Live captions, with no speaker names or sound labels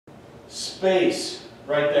space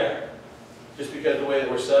right there, just because of the way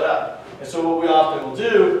that we're set up. And so what we often will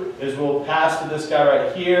do is we'll pass to this guy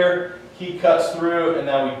right here, he cuts through, and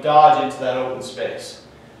now we dodge into that open space.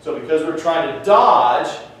 So because we're trying to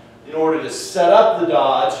dodge, in order to set up the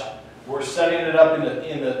dodge, we're setting it up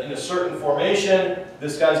in a certain formation.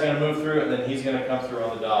 This guy's going to move through, and then he's going to come through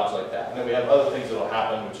on the dodge like that. And then we have other things that will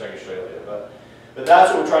happen, which I can show you later. But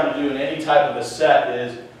that's what we're trying to do in any type of a set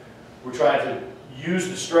is we're trying to use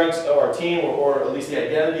the strengths of our team, or at least the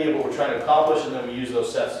identity of what we're trying to accomplish, and then we use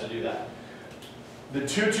those sets to do that. The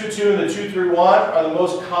 2-2-2 and the 2-3-1 are the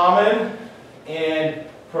most common and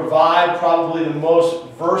provide probably the most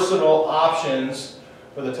versatile options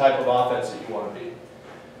for the type of offense that you want to be.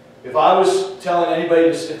 If I was telling anybody,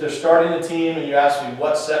 if they're starting a team and you ask me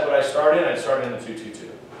what set would I start in, I'd start in the 2-2-2.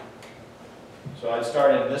 So I'd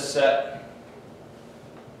start in this set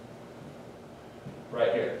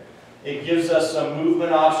right here. It gives us some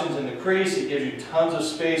movement options in the crease. It gives you tons of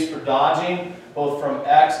space for dodging, both from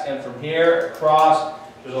X and from here across.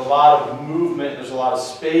 There's a lot of movement. There's a lot of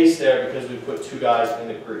space there because we put two guys in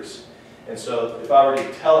the crease. And so if I were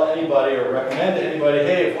to tell anybody or recommend to anybody,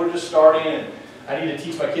 hey, if we're just starting and I need to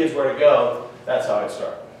teach my kids where to go, that's how I'd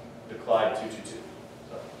start. The Clyde 2-2-2.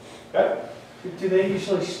 So, okay? Do they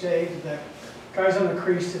usually stay, the guys on the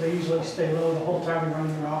crease, do they usually stay low the whole time you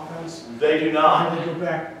run their offense? They do not. Or do they go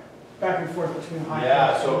back and forth between high?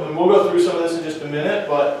 Yeah, so and we'll go through some of this in just a minute,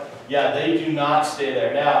 but yeah, they do not stay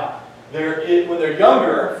there. Now, when they're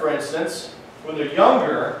younger, for instance, when they're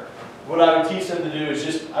younger, what I would teach them to do is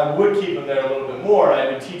just, I would keep them there a little bit more, and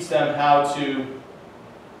I would teach them how to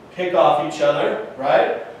pick off each other,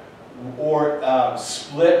 right? Or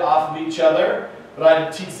split off of each other. But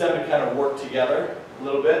I'd teach them to kind of work together a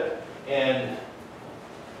little bit. And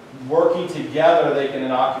working together, they can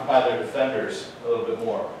then occupy their defenders a little bit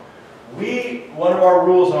more. One of our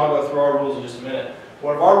rules, and I'll go through our rules in just a minute.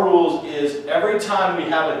 One of our rules is every time we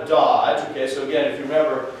have a dodge, okay, so again, if you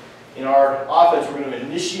remember, in our offense, we're going to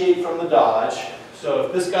initiate from the dodge. So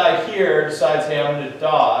if this guy here decides, hey, I'm going to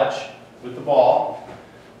dodge with the ball,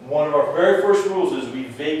 one of our very first rules is we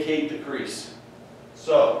vacate the crease.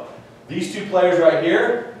 So these two players right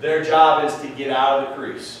here, their job is to get out of the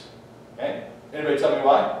crease. Okay? Anybody tell me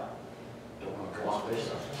why? Don't want to cross face.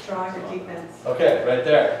 Strong defense. Okay, right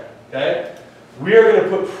there. Okay? We are going to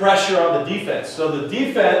put pressure on the defense. So the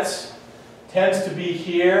defense tends to be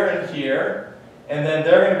here and here, and then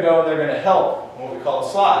they're going to go and they're going to help, what we call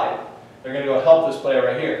a slide. They're going to go help this player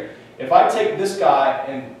right here. If I take this guy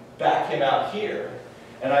and back him out here,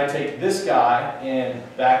 and I take this guy and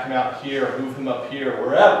back him out here, or move him up here, or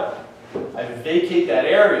wherever, I vacate that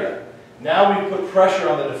area. Now we put pressure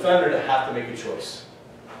on the defender to have to make a choice.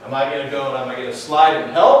 Am I going to go and am I going to slide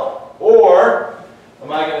and help, or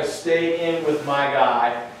am I going to stay in with my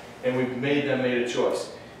guy? And we've made a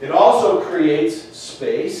choice. It also creates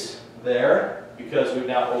space there because we've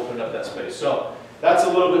now opened up that space. So that's a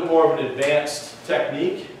little bit more of an advanced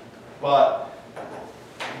technique, but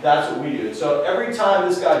that's what we do. So every time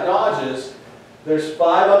this guy dodges, there's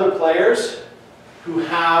 5 other players who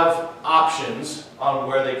have options on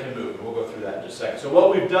where they can move. We'll go through that in just a second. So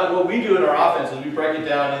what we do in our offense is we break it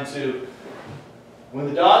down into, when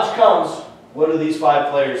the dodge comes, what do these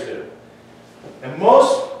 5 players do? And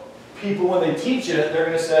most people, when they teach it, they're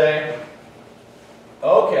going to say,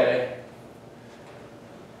 okay,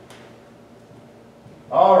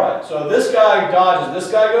 all right, so this guy dodges,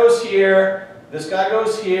 this guy goes here, this guy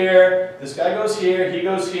goes here, this guy goes here, he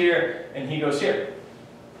goes here, and he goes here.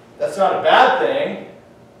 That's not a bad thing,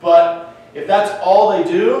 but if that's all they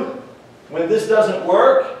do, when this doesn't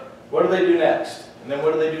work, what do they do next? And then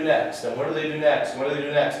what do they do next? And what do they do next? And what do they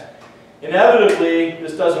do next? Inevitably,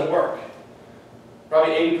 this doesn't work.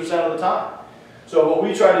 Probably 80% of the time. So what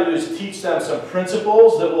we try to do is teach them some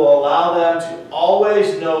principles that will allow them to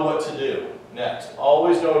always know what to do next.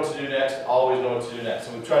 Always know what to do next. Always know what to do next.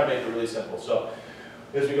 And we try to make it really simple. So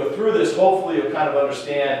as we go through this, hopefully you'll kind of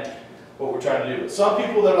understand what we're trying to do. But some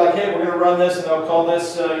people that are like, hey, we're going to run this, and they'll call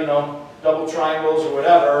this, double triangles or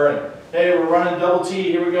whatever. And hey, we're running double T.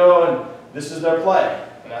 Here we go. And this is their play.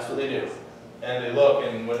 And that's what they do. And they look,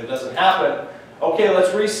 and when it doesn't happen, okay,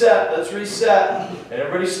 let's reset, and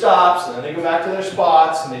everybody stops, and then they go back to their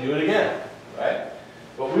spots, and they do it again, right?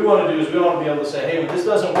 What we want to do is we want to be able to say, hey, when this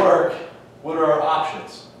doesn't work, what are our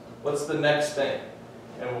options? What's the next thing?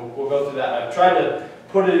 And we'll go through that. I've tried to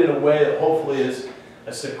put it in a way that hopefully is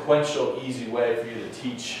a sequential, easy way for you to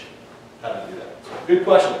teach how to do that. So, good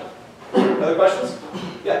question. Other questions?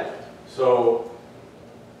 Yeah. So,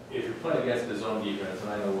 if you're playing against the zone defense, and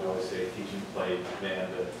I know we always say teaching play man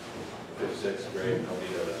to 5th, 6th grade,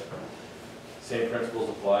 nobody does. Same principles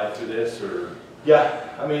apply to this, or? Yeah,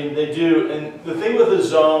 I mean, they do. And the thing with the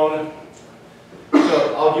zone,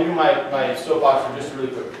 so I'll give you my soapbox for just really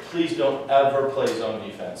quick. Please don't ever play zone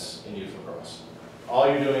defense in youth lacrosse. All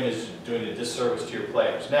you're doing is doing a disservice to your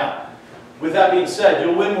players. Now, with that being said,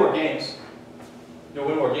 you'll win more games. You'll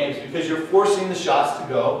win more games because you're forcing the shots to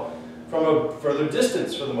go from a further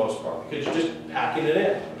distance for the most part, because you're just packing it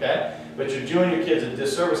in, okay? But you're doing your kids a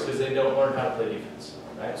disservice because they don't learn how to play defense,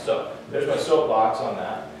 right? So there's my soapbox on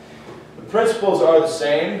that. The principles are the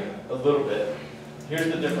same a little bit.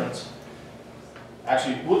 Here's the difference.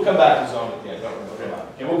 Actually, we'll come back to zone at the end.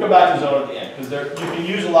 Okay, we'll come back to zone at the end because you can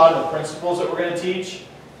use a lot of the principles that we're going to teach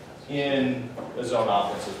in the zone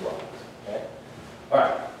offense as well. Okay. All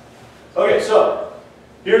right. Okay, so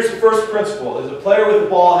here's the first principle: is a player with the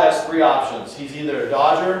ball has three options. He's either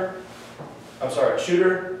a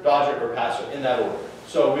shooter, dodger, or passer in that order.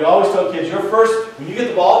 So we always tell kids, when you get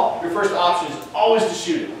the ball, your first option is always to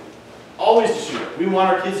shoot it. Always to shoot it. We want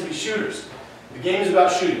our kids to be shooters. The game is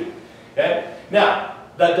about shooting. Okay? Now,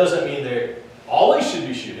 that doesn't mean they always should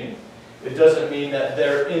be shooting. It doesn't mean that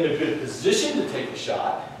they're in a good position to take a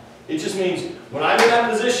shot. It just means when I'm in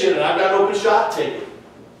that position and I've got an open shot, take it.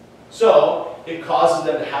 So it causes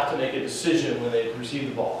them to have to make a decision when they receive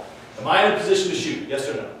the ball. Am I in a position to shoot? Yes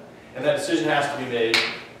or no? And that decision has to be made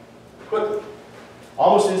quickly,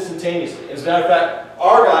 almost instantaneously. As a matter of fact,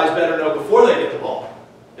 our guys better know before they get the ball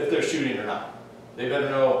if they're shooting or not. They better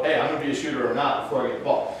know, hey, I'm going to be a shooter or not before I get the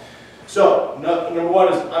ball. So, number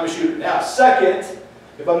one is I'm a shooter. Now, second,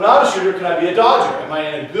 if I'm not a shooter, can I be a dodger? Am I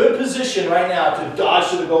in a good position right now to dodge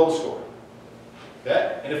to the goal scorer?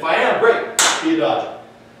 Okay? And if I am, great, be a dodger.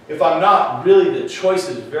 If I'm not, really the choice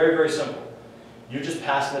is very, very simple. You're just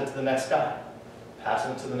passing it to the next guy.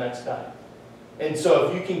 Passing it to the next guy. And so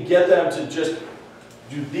if you can get them to just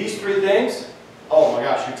do these three things, oh my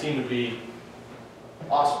gosh, your team would be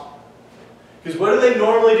awesome. Because what do they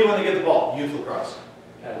normally do when they get the ball? Youth lacrosse.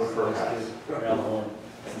 They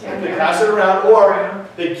pass it around, or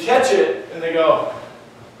they catch it and they go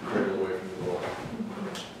Away from the ball.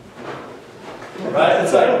 right?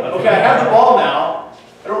 It's like, okay, I have the ball now.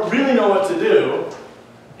 I don't really know what to do,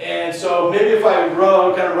 and so maybe if I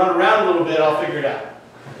kind of run around a little bit, I'll figure it out,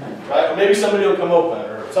 right? Or maybe somebody will come open,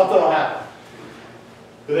 or something will happen.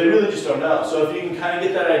 But they really just don't know. So if you can kind of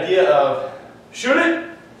get that idea of shoot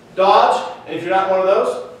it, dodge, and if you're not one of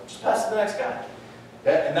those, just pass it to the next guy.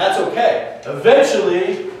 Okay? And that's okay.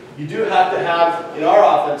 Eventually, you do have to have, in our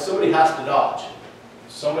offense, somebody has to dodge.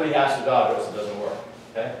 Somebody has to dodge or else it doesn't work.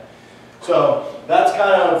 Okay? So that's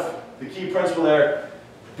kind of the key principle there.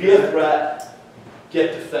 Be a threat,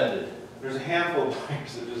 get defended. There's a handful of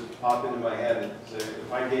players that just pop into my head and say,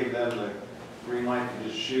 if I gave them the green light to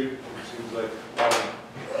just shoot, it seems like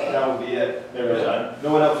that would be it.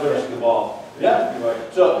 No one else touching the ball. Yeah.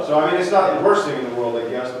 Like, so I mean, it's not the worst thing in the world, I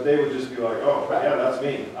guess, but they would just be like, oh, yeah, that's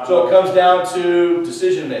me. So it comes down to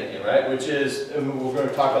decision making, right? Which is, and we're going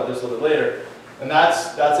to talk about this a little bit later, and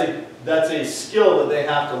that's a skill that they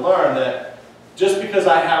have to learn, that just because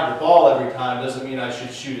I have the ball every time doesn't mean I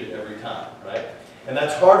should shoot it every time, right? And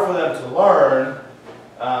that's hard for them to learn.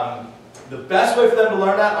 The best way for them to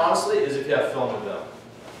learn that, honestly, is if you have film with them.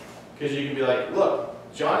 Because you can be like, look,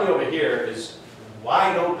 Johnny over here is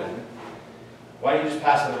wide open. Why don't you just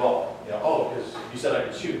pass him the ball? You know, oh, because you said I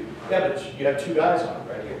could shoot. Yeah, but you have two guys on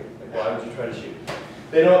right here. Like, why would you try to shoot?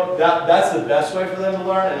 They don't. That's the best way for them to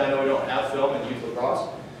learn. And I know we don't have film in youth lacrosse,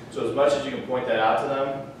 so as much as you can point that out to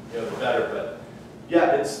them, you know, the better. But yeah,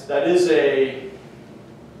 there's a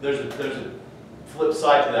flip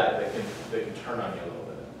side to that can turn on you a little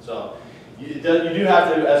bit. So you do have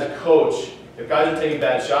to, as a coach, if guys are taking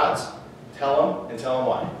bad shots, tell them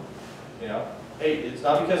why. You know, hey, it's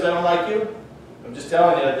not because I don't like you. I'm just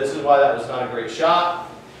telling you, this is why that was not a great shot,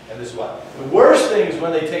 and this is why. The worst thing is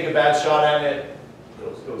when they take a bad shot and it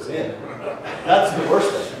goes in. That's the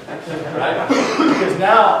worst thing, right? Because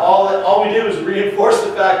now all we did was reinforce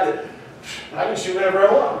the fact that I can shoot whenever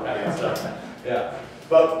I want. Right? So, yeah.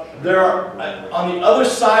 But there are, on the other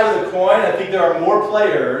side of the coin, I think there are more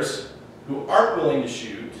players who aren't willing to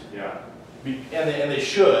shoot. Yeah. And they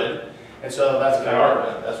should. And so that's kind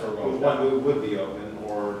of that's where we're going. One who would be open,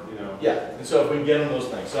 or you know. Yeah, and so if we can get them those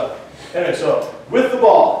things. So anyway, so with the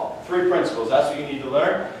ball, 3 principles. That's what you need to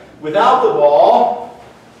learn. Without the ball,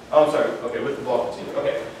 oh, I'm sorry. Okay, with the ball, continue.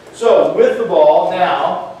 Okay, so with the ball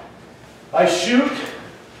now, I shoot.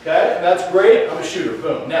 Okay, and that's great. I'm a shooter.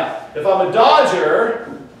 Boom. Now, if I'm a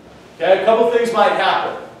dodger, okay, a couple things might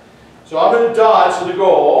happen. So I'm going to dodge to the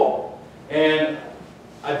goal, and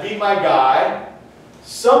I beat my guy.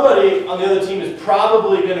 Somebody on the other team is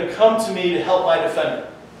probably going to come to me to help my defender.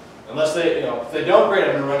 Unless they, if they don't, great,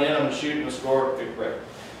 I'm going to run in, I'm going to shoot, I'm going to score, pick a break.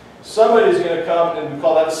 Somebody's going to come, and we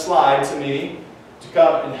call that a slide to me, to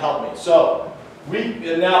come and help me. So we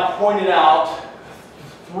have now pointed out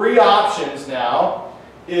 3 options now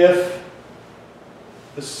if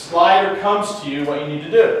the slider comes to you, what you need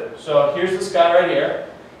to do. So here's this guy right here,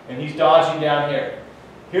 and he's dodging down here.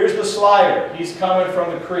 Here's the slider. He's coming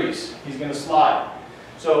from the crease. He's going to slide.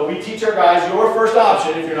 So we teach our guys, your first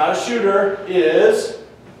option, if you're not a shooter, is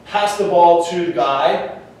pass the ball to the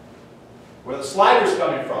guy where the slider's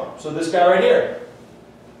coming from. So this guy right here.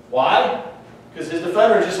 Why? Because his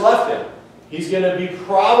defender just left him. He's going to be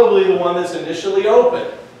probably the one that's initially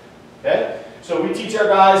open. Okay? So we teach our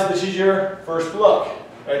guys, this is your first look.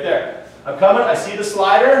 Right there. I'm coming, I see the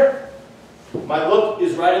slider. My look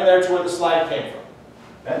is right in there to where the slide came from.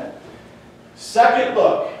 Okay? Second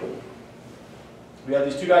look. We have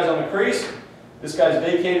these 2 guys on the crease. This guy's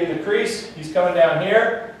vacating the crease. He's coming down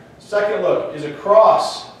here. Second look is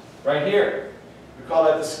across right here. We call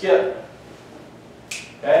that the skip.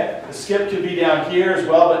 Okay? The skip could be down here as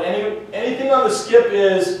well, but anything on the skip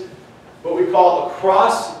is what we call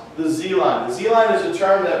across the Z-line. The Z-line is a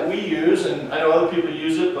term that we use, and I know other people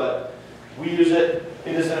use it, but we use it.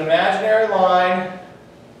 It is an imaginary line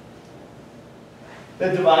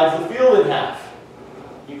that divides the field in half.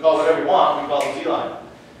 You can call it whatever you want, we call it the Z-line.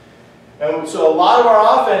 And so a lot of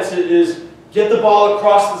our offense is get the ball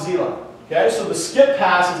across the Z-line. Okay, so the skip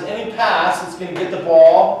pass is any pass that's going to get the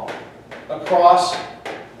ball across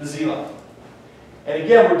the Z-line. And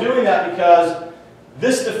again, we're doing that because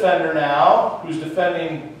this defender now, who's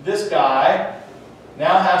defending this guy,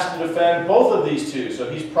 now has to defend both of these 2. So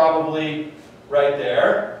he's probably right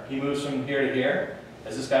there. He moves from here to here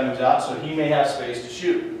as this guy moves out, so he may have space to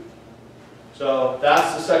shoot. So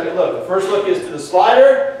that's the second look. The first look is to the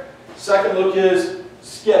slider. Second look is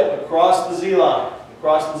skip across the Z-line.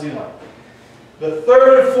 Across the Z-line. The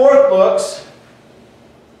third and fourth looks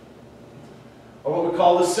are what we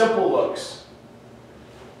call the simple looks.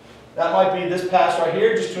 That might be this pass right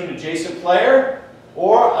here, just to an adjacent player,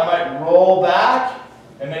 or I might roll back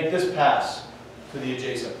and make this pass to the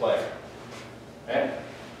adjacent player. Okay?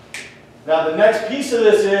 Now the next piece of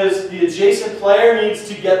this is the adjacent player needs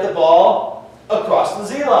to get the ball across the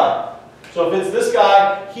Z-line. So if it's this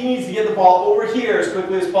guy, he needs to get the ball over here as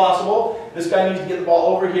quickly as possible. This guy needs to get the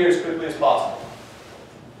ball over here as quickly as possible.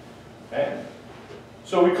 Okay?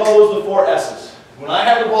 So we call those the 4 S's. When I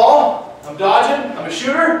have the ball, I'm dodging, I'm a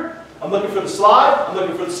shooter, I'm looking for the slide, I'm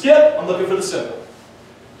looking for the skip, I'm looking for the simple.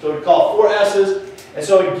 So we call 4 S's, and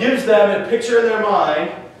so it gives them a picture in their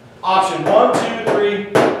mind, option 1, 2,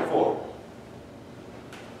 3, 4.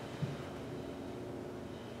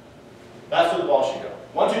 That's where the ball should go.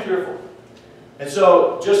 1, 2, 3, or 4. And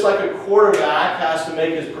so just like a quarterback has to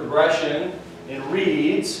make his progression in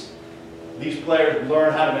reads, these players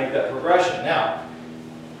learn how to make that progression. Now,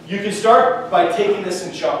 you can start by taking this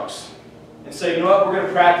in chunks and say, you know what, we're going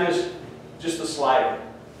to practice just the slider.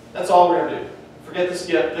 That's all we're going to do. Forget the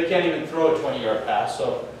skip. They can't even throw a 20-yard pass,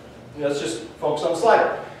 so let's just focus on the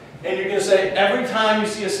slider. And you're going to say, every time you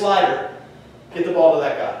see a slider, get the ball to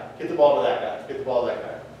that guy, get the ball to that guy, get the ball to that guy.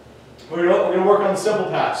 We're going to work on the simple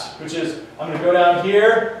pass, which is I'm going to go down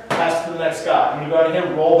here, pass to the next guy. I'm going to go down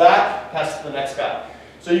here, roll back, pass to the next guy.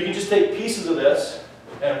 So you can just take pieces of this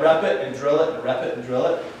and rep it and drill it and rep it and drill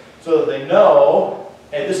it so that they know,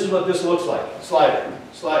 hey, this is what this looks like. Slider,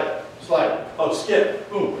 slider, slider. Oh, skip,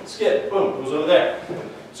 boom, goes over there.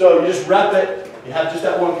 So you just rep it, you have just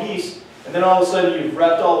that one piece, and then all of a sudden you've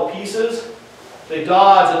repped all the pieces, they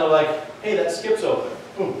dodge and they're like, hey, that skip's open.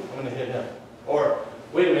 Boom, I'm going to hit him. Or,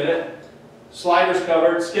 wait a minute, slider's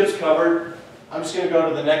covered, skip's covered, I'm just going to go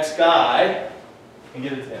to the next guy and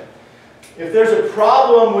get it to him. If there's a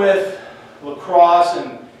problem with lacrosse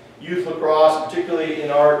and youth lacrosse, particularly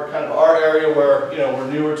in our area where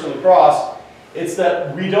we're newer to lacrosse, it's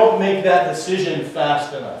that we don't make that decision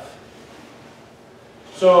fast enough.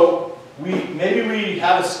 So maybe we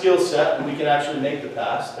have a skill set and we can actually make the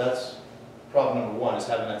pass. That's problem number 1, is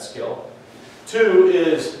having that skill. 2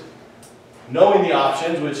 is knowing the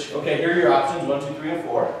options, which, okay, here are your options, 1, 2, 3, and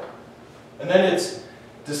 4. And then it's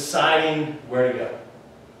deciding where to go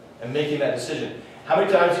and making that decision. How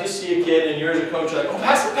many times do you see a kid and you're as a coach, you're like, oh,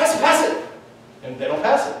 pass it, pass it, pass it. And they don't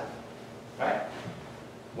pass it, right?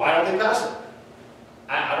 Why don't they pass it?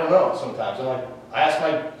 I don't know sometimes. I ask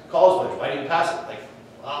my college players, why didn't you pass it? Like,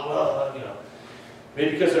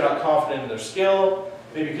 maybe because they're not confident in their skill,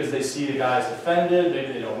 maybe because they see the guys defended,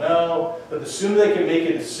 maybe they don't know. But the sooner they can make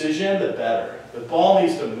a decision, the better. The ball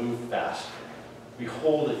needs to move faster. We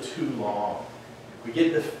hold it too long. We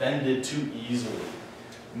get defended too easily.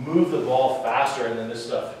 Move the ball faster, and then this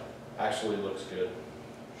stuff actually looks good.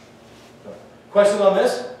 So, questions on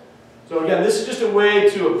this? So again, this is just a way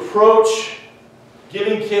to approach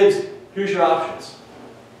giving kids, here's your options.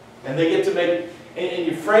 And they get to make, and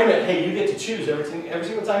you frame it, hey, you get to choose every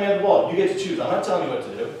single time you have the ball. You get to choose. I'm not telling you what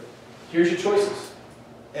to do. Here's your choices.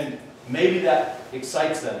 And maybe that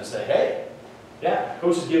excites them to say, hey, yeah,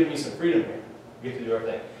 coach is giving me some freedom here. You get to do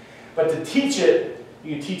everything. But to teach it,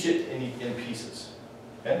 you can teach it in pieces.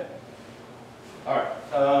 Okay? All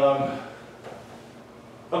right.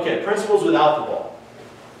 Okay, principles without the ball.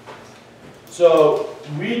 So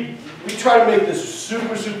we try to make this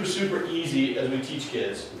super, super, super easy as we teach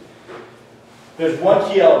kids. There's one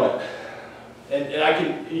key element. And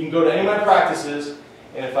you can go to any of my practices,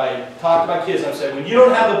 and if I talk to my kids, I'm saying, when you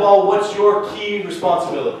don't have the ball, what's your key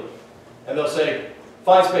responsibility? And they'll say,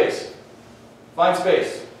 find space. Find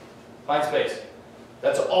space. Find space.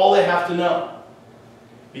 That's all they have to know.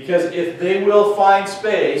 Because if they will find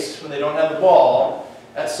space when they don't have the ball,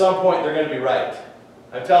 at some point they're going to be right.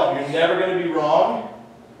 I tell them, you're never going to be wrong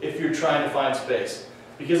if you're trying to find space.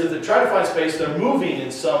 Because if they're trying to find space, they're moving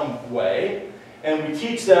in some way, and we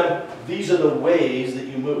teach them, these are the ways that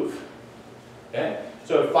you move. Okay?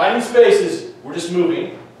 So finding space is, we're just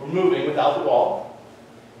moving. We're moving without the ball.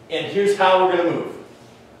 And here's how we're going to move.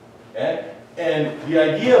 Okay? And the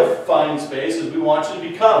idea of finding space is we want you to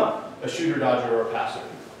become a shooter, dodger, or a passer.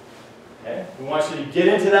 Okay? We want you to get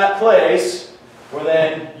into that place where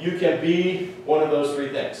then you can be one of those three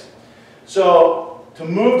things. So to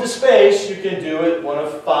move to space, you can do it one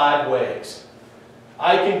of 5 ways.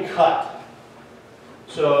 I can cut.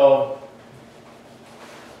 So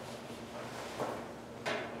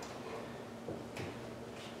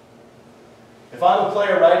if I'm a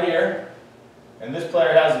player right here, and this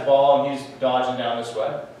player has the ball and he's dodging down this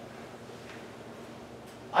way,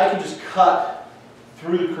 I can just cut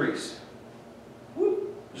through the crease.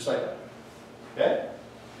 Whoop, just like that. Okay?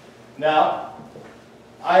 Now,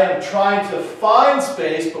 I am trying to find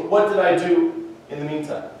space, but what did I do in the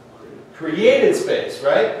meantime? Created space,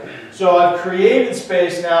 right? So I've created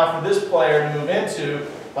space now for this player to move into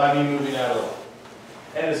by me moving out of the way.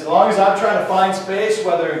 And as long as I'm trying to find space,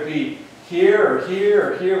 whether it be here or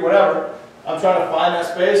here or here, whatever, I'm trying to find that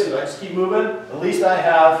space, and I just keep moving, at least I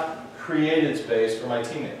have created space for my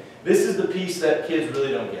teammate. This is the piece that kids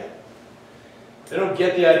really don't get. They don't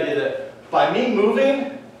get the idea that by me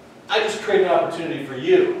moving, I just create an opportunity for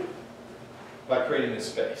you by creating this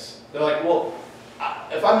space. They're like, well,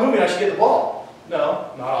 if I'm moving, I should get the ball. No,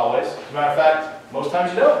 not always. As a matter of fact, most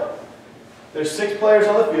times you don't. There's 6 players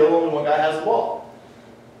on the field, only one guy has the ball.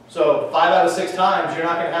 So 5 out of 6 times, you're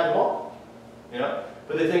not going to have the ball. You know?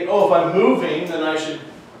 But they think, oh, if I'm moving, then I should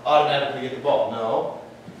automatically get the ball. No.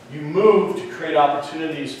 You move to create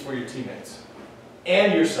opportunities for your teammates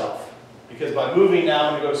and yourself. Because by moving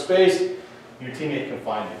now, when you go to space, your teammate can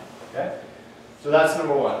find you. Okay? So that's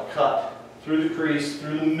number 1. Cut through the crease,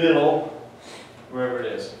 through the middle, wherever it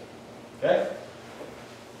is. Okay?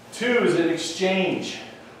 2 is an exchange.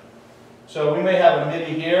 So we may have a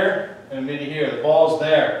midi here and a midi here. The ball's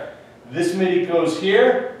there. This midi goes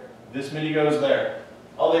here. This midi goes there.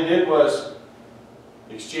 All they did was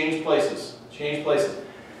exchange places. Change places.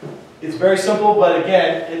 It's very simple, but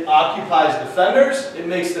again, it occupies defenders. It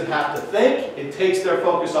makes them have to think. It takes their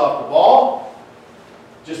focus off the ball.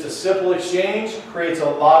 Just a simple exchange creates a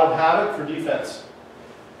lot of havoc for defense.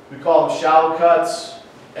 We call them shallow cuts,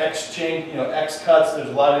 X change, X cuts. There's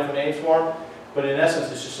a lot of different names for them, but in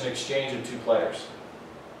essence, it's just an exchange of 2 players.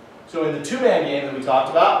 So in the 2-man game that we talked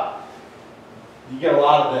about, you get a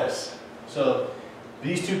lot of this. So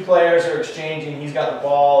these 2 players are exchanging. He's got the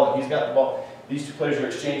ball, and he's got the ball. These 2 players are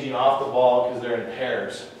exchanging off the ball because they're in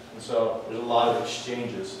pairs. And so there's a lot of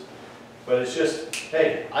exchanges. But it's just,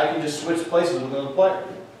 hey, I can just switch places with another player.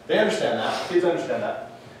 They understand that. Kids understand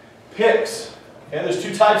that. Picks. Okay, there's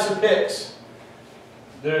 2 types of picks.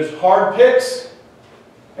 There's hard picks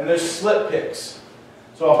and there's slip picks.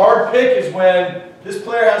 So a hard pick is when this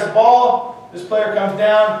player has the ball, this player comes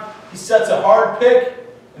down, he sets a hard pick,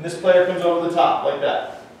 and this player comes over the top like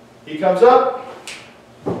that. He comes up,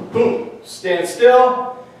 boom, stands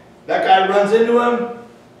still, that guy runs into him,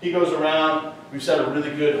 he goes around, we've set a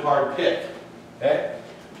really good hard pick. Okay?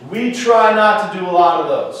 We try not to do a lot of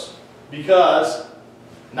those because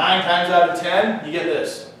 9 times out of 10, you get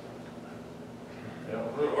this.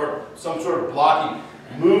 Or some sort of blocking,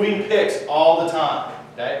 moving picks all the time.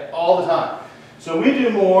 Okay? All the time. So we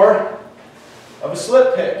do more of a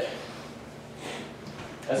slip pick.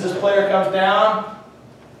 As this player comes down,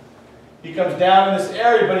 he comes down in this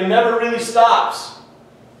area, but he never really stops.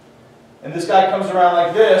 And this guy comes around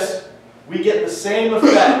like this, we get the same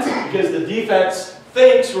effect because the defense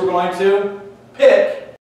thinks we're going to pick